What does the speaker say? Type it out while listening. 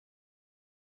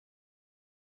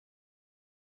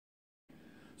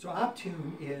So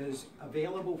Optune is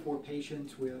available for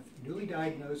patients with newly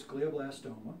diagnosed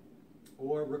glioblastoma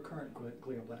or recurrent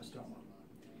glioblastoma.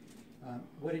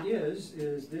 What it is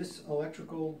this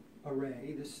electrical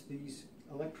array, these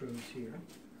electrodes here,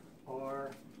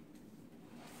 are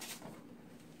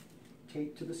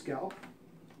taped to the scalp,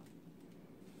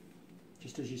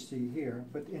 just as you see here,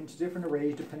 but in different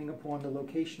arrays depending upon the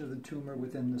location of the tumor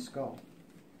within the skull.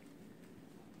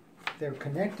 They're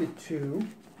connected to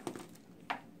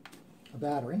a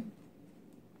battery,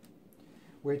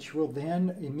 which will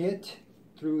then emit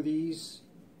through these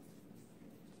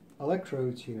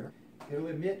electrodes here. It will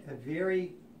emit a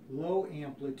very low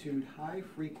amplitude, high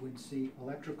frequency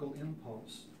electrical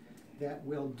impulse that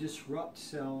will disrupt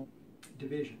cell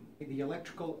division. The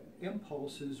electrical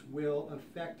impulses will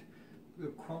affect the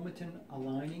chromatin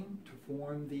aligning to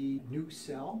form the new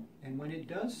cell, and when it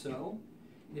does so,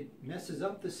 it messes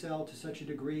up the cell to such a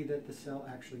degree that the cell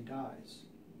actually dies.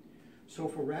 So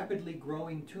for rapidly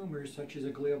growing tumors such as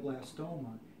a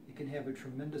glioblastoma, it can have a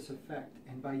tremendous effect.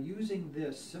 And by using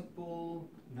this simple,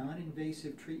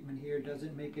 non-invasive treatment here,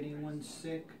 doesn't make anyone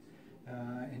sick,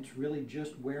 and it's really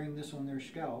just wearing this on their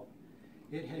scalp,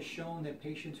 it has shown that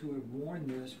patients who have worn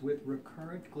this with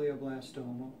recurrent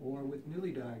glioblastoma or with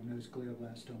newly diagnosed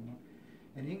glioblastoma,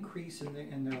 an increase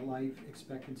in their life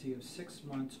expectancy of 6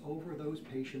 months over those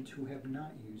patients who have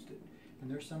not used it. And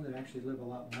there's some that actually live a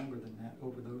lot longer than that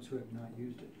over those who have not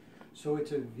used it. So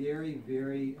it's a very,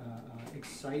 very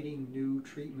exciting new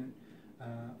treatment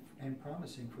and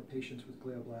promising for patients with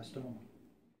glioblastoma.